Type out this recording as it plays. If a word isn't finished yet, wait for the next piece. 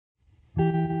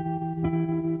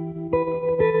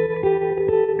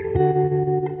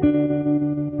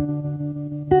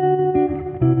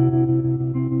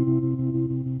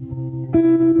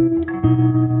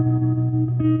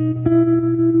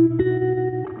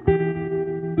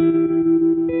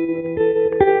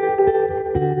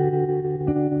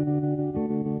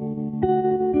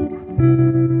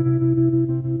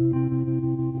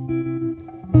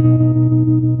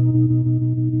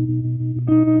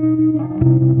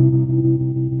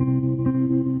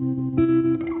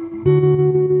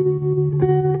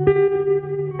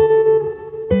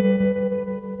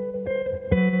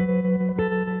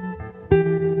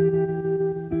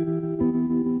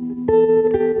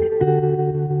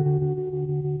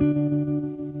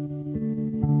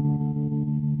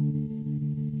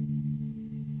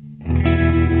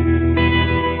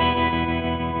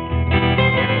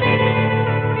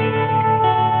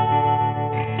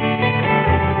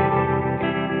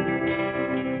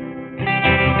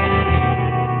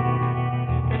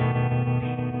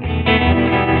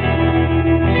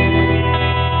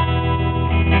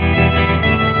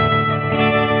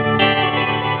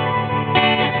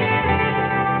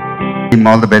Team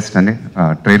all the best అండి.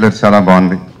 Trailer చాలా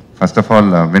బాగుంది. ఫస్ట్ ఆఫ్ ఆల్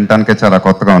వినటానికే చాలా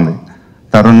కొత్తగా ఉంది.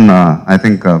 Tarun, I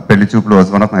think Pelli Chooplu was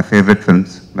one of my favorite films.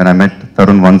 When I met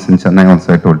Tharun once in Chennai also,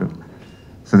 I told you.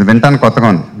 So ఇది వినటానికి కొత్తగా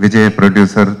ఉంది. విజయ్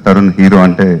ప్రొడ్యూసర్, తరుణ్ హీరో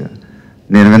అంటే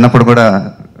నేను విన్నప్పుడు కూడా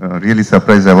really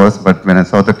surprised I was, but when I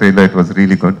saw the trailer it was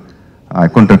really good. I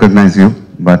couldn't recognize you,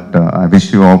 but I wish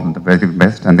you all the very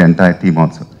best and the entire team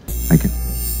also. Thank you.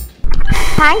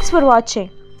 Thanks for watching.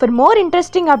 For more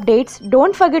interesting updates,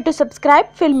 don't forget to subscribe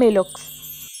Filmy Looks.